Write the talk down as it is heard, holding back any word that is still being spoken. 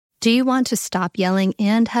Do you want to stop yelling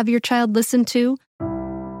and have your child listen too?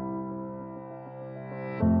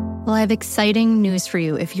 Well, I have exciting news for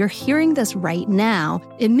you. If you're hearing this right now,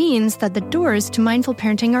 it means that the doors to mindful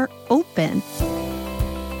parenting are open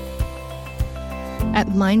at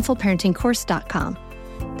mindfulparentingcourse.com.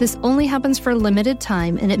 This only happens for a limited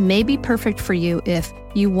time, and it may be perfect for you if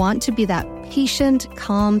you want to be that patient,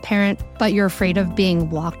 calm parent, but you're afraid of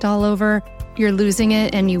being walked all over. You're losing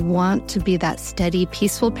it, and you want to be that steady,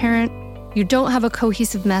 peaceful parent. You don't have a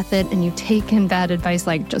cohesive method, and you take in bad advice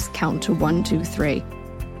like just count to 1, 2, 3.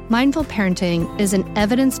 Mindful parenting is an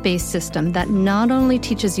evidence-based system that not only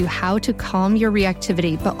teaches you how to calm your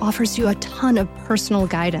reactivity, but offers you a ton of personal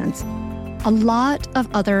guidance. A lot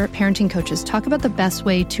of other parenting coaches talk about the best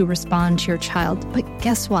way to respond to your child, but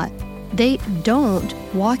guess what? They don't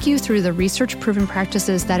walk you through the research-proven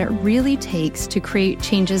practices that it really takes to create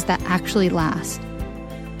changes that actually last.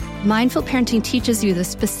 Mindful parenting teaches you the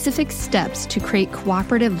specific steps to create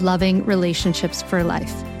cooperative, loving relationships for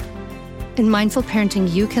life. In mindful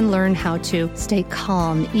parenting, you can learn how to stay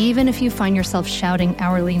calm, even if you find yourself shouting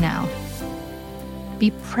hourly now.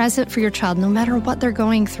 Be present for your child no matter what they're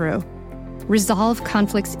going through. Resolve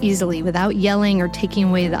conflicts easily without yelling or taking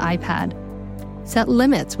away the iPad. Set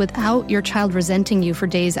limits without your child resenting you for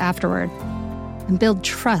days afterward. And build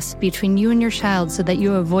trust between you and your child so that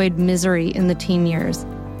you avoid misery in the teen years.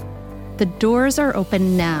 The doors are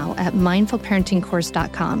open now at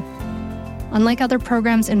mindfulparentingcourse.com. Unlike other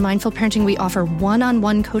programs in Mindful Parenting, we offer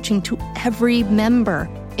one-on-one coaching to every member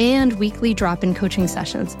and weekly drop-in coaching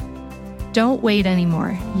sessions. Don't wait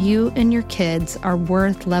anymore. You and your kids are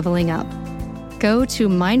worth leveling up. Go to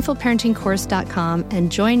mindfulparentingcourse.com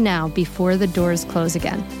and join now before the doors close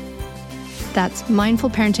again. That's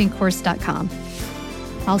mindfulparentingcourse.com.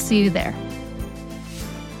 I'll see you there.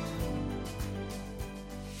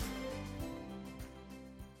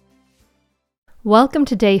 Welcome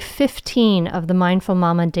to day 15 of the Mindful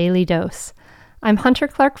Mama Daily Dose. I'm Hunter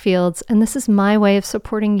Clark-Fields, and this is my way of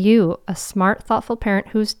supporting you, a smart, thoughtful parent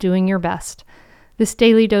who's doing your best. This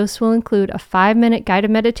daily dose will include a 5-minute guided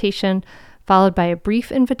meditation, followed by a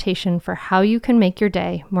brief invitation for how you can make your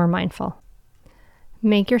day more mindful.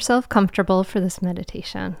 Make yourself comfortable for this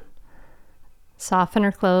meditation. Soften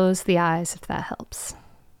or close the eyes if that helps.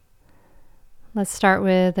 Let's start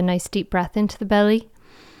with a nice deep breath into the belly.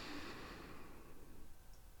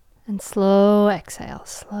 And slow exhale.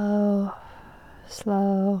 Slow,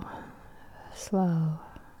 slow, slow.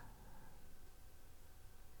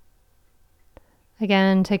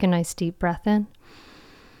 Again, take a nice deep breath in.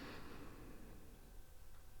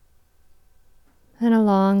 And a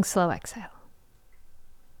long, slow exhale.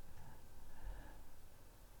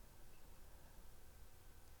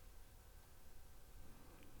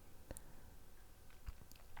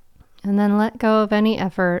 And then let go of any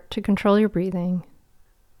effort to control your breathing.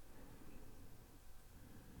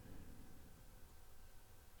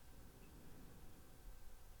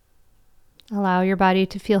 Allow your body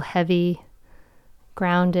to feel heavy,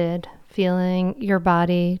 grounded, feeling your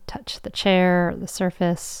body touch the chair or the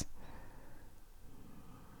surface.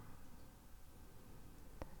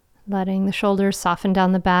 Letting the shoulders soften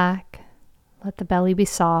down the back. Let the belly be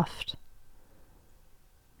soft.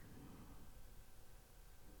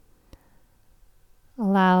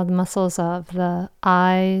 Allow the muscles of the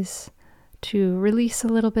eyes to release a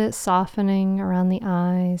little bit, softening around the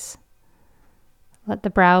eyes. Let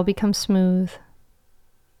the brow become smooth.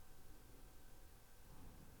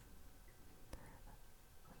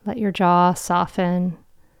 Let your jaw soften,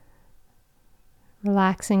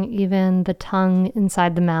 relaxing even the tongue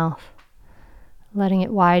inside the mouth, letting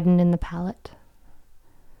it widen in the palate.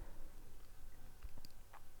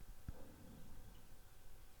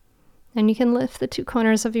 And you can lift the two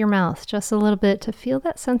corners of your mouth just a little bit to feel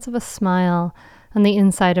that sense of a smile on the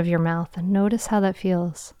inside of your mouth, and notice how that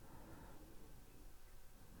feels.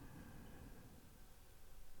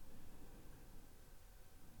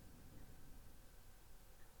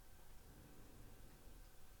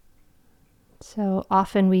 So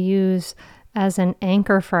often we use as an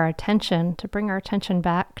anchor for our attention to bring our attention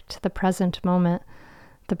back to the present moment,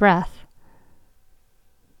 the breath.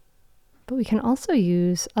 But we can also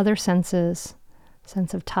use other senses,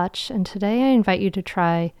 sense of touch, and today I invite you to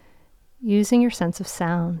try using your sense of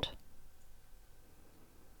sound.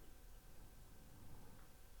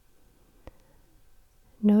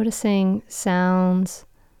 Noticing sounds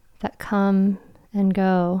that come and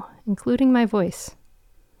go, including my voice.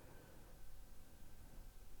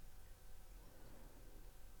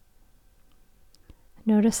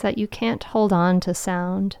 Notice that you can't hold on to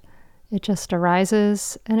sound. It just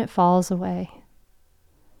arises and it falls away.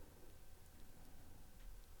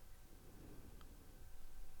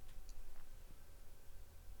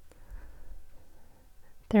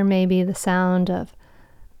 There may be the sound of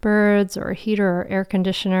birds or a heater or air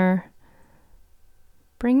conditioner.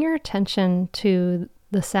 Bring your attention to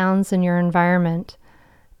the sounds in your environment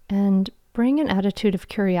and bring an attitude of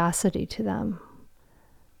curiosity to them.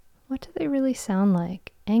 What do they really sound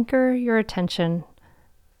like? Anchor your attention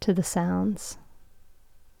to the sounds.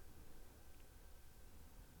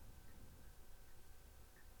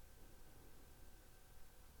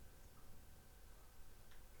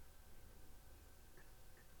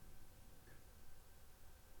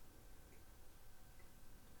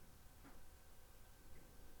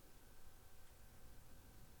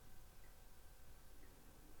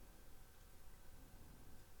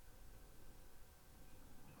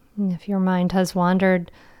 And if your mind has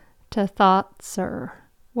wandered to thoughts or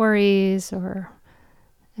worries or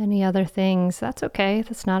any other things, that's okay.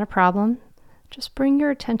 That's not a problem. Just bring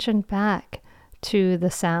your attention back to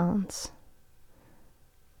the sounds.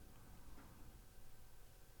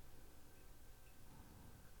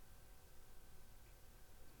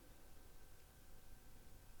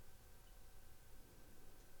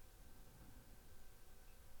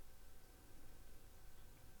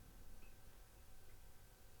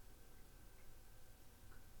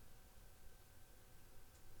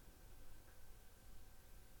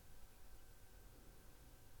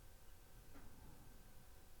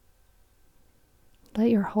 Let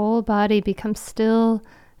your whole body become still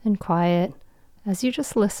and quiet as you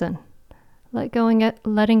just listen.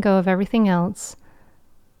 Letting go of everything else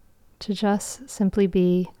to just simply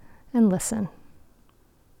be and listen.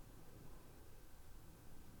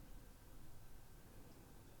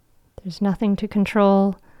 There's nothing to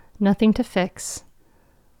control, nothing to fix.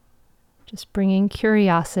 Just bringing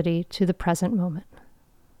curiosity to the present moment.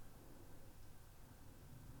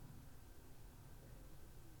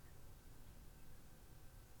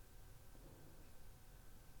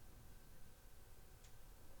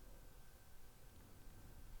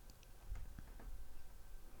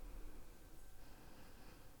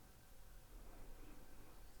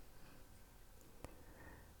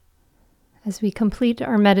 As we complete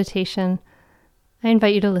our meditation, I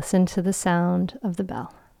invite you to listen to the sound of the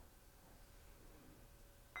bell.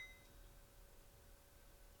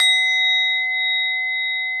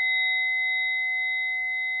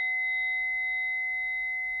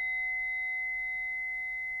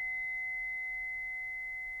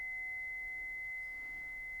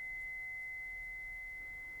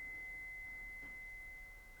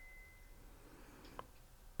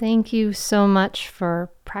 Thank you so much for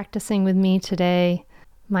practicing with me today.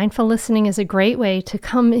 Mindful listening is a great way to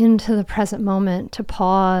come into the present moment, to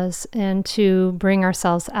pause and to bring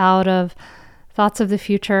ourselves out of thoughts of the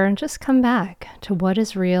future and just come back to what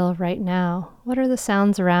is real right now. What are the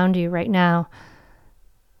sounds around you right now?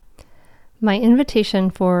 My invitation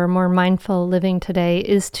for more mindful living today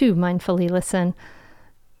is to mindfully listen,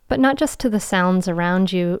 but not just to the sounds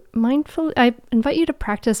around you. I invite you to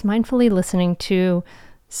practice mindfully listening to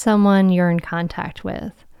someone you're in contact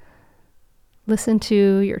with. Listen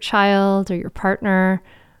to your child or your partner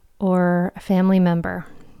or a family member.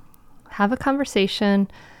 Have a conversation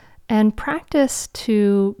and practice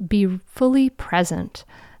to be fully present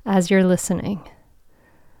as you're listening.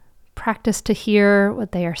 Practice to hear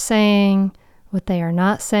what they are saying, what they are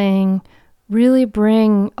not saying. Really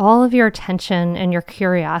bring all of your attention and your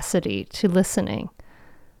curiosity to listening.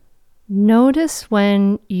 Notice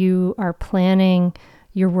when you are planning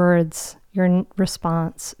your words, your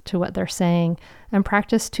response to what they're saying, and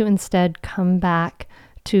practice to instead come back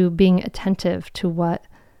to being attentive to what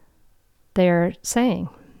they're saying.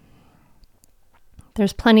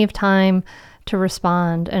 There's plenty of time to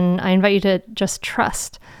respond, and I invite you to just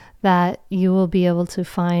trust that you will be able to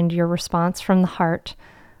find your response from the heart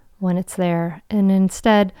when it's there, and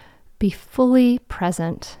instead be fully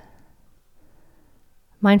present.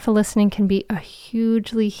 Mindful listening can be a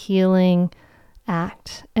hugely healing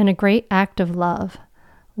act and a great act of love.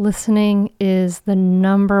 Listening is the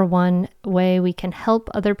number one way we can help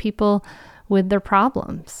other people with their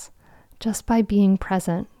problems, just by being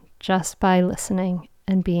present, just by listening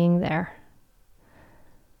and being there.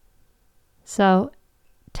 So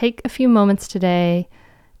take a few moments today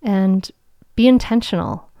and be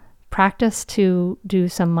intentional. Practice to do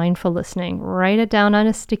some mindful listening. Write it down on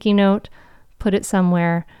a sticky note, put it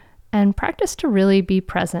somewhere, and practice to really be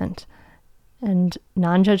present and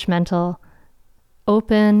non-judgmental,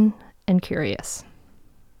 open, and curious.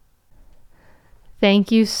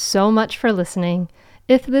 Thank you so much for listening.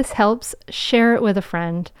 If this helps, share it with a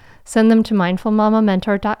friend. Send them to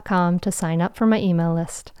mindfulmamamentor.com to sign up for my email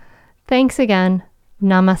list. Thanks again.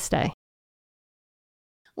 Namaste.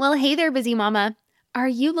 Well, hey there, busy mama. Are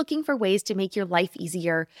you looking for ways to make your life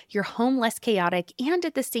easier, your home less chaotic, and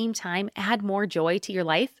at the same time add more joy to your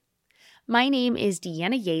life? My name is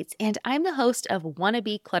Deanna Yates, and I'm the host of Wanna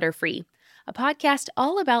Be Clutter Free, a podcast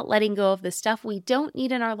all about letting go of the stuff we don't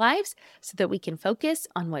need in our lives so that we can focus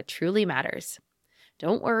on what truly matters.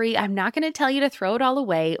 Don't worry, I'm not going to tell you to throw it all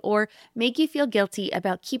away or make you feel guilty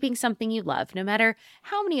about keeping something you love, no matter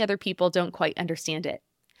how many other people don't quite understand it.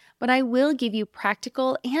 But I will give you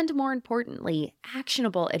practical and, more importantly,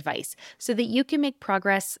 actionable advice so that you can make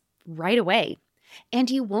progress right away.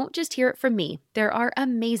 And you won't just hear it from me. There are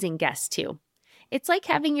amazing guests too. It's like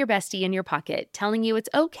having your bestie in your pocket telling you it's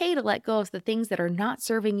okay to let go of the things that are not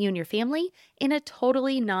serving you and your family in a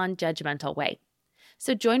totally non-judgmental way.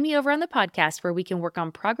 So join me over on the podcast where we can work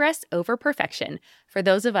on progress over perfection for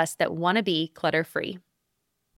those of us that want to be clutter-free.